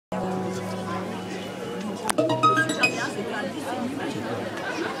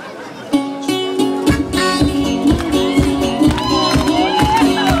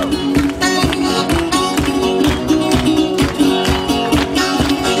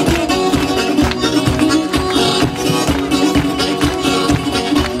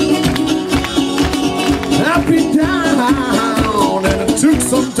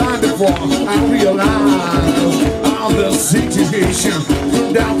before I realized all the situation.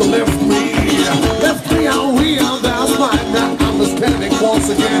 Down the left me I realized might not understanding once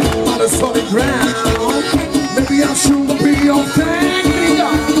again on the solid ground. Maybe I shouldn't be your thanking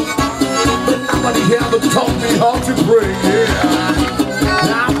God, but nobody ever taught me how to pray.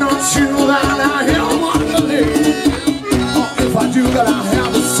 Yeah. I'm not sure that I am on the list, or if I do that I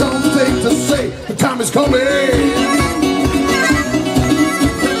have something to say. The time is coming.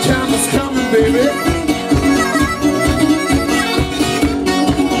 The time is coming, baby.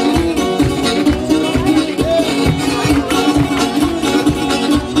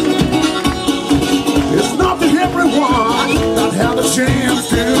 Chance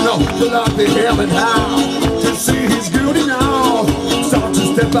to know the love they have and how to see he's good enough. Start to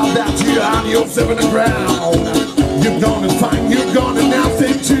step out that you on yourself in the ground. You're gonna find you're gonna now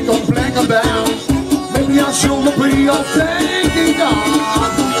think to complain about. Maybe I shouldn't be your thanking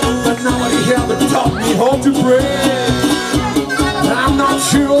God, but nobody ever taught me how to pray. I'm not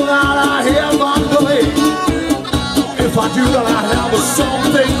sure that I have unbelief. If I do that I have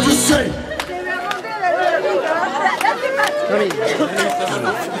something to say.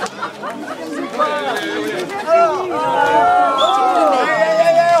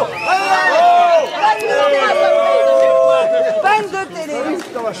 Panne de télé.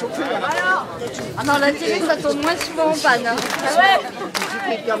 Ah non, la télé ça tourne moins souvent en panne. Hein. Ah ouais.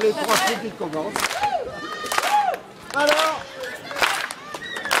 Il y a les trois qui commencent. Alors.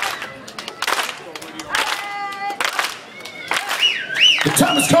 The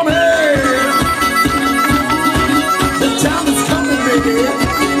time is coming. The time is coming, baby.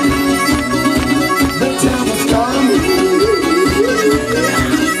 The time is coming.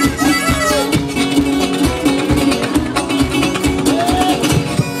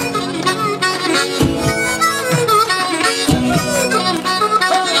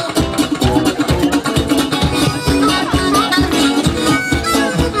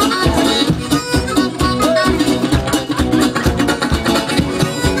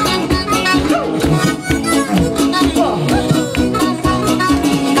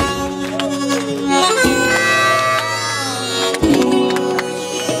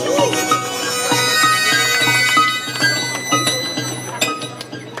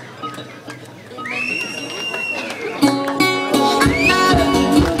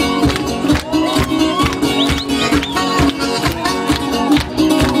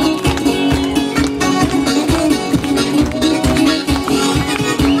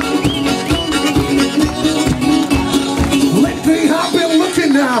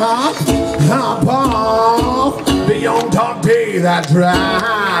 Beyond dark day that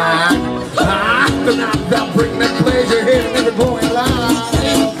drag, the night that bring me pleasure, here never growing alive.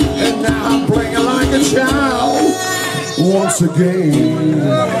 And now I'm playing like a child once again.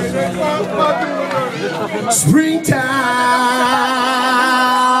 Springtime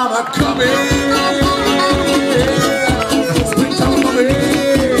coming. Springtime coming.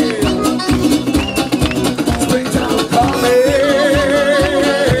 Springtime coming.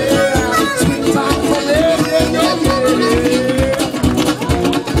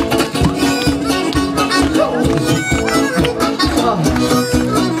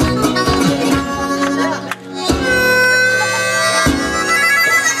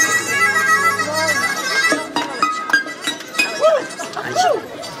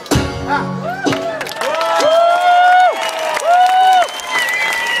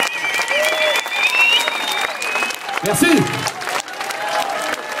 Merci.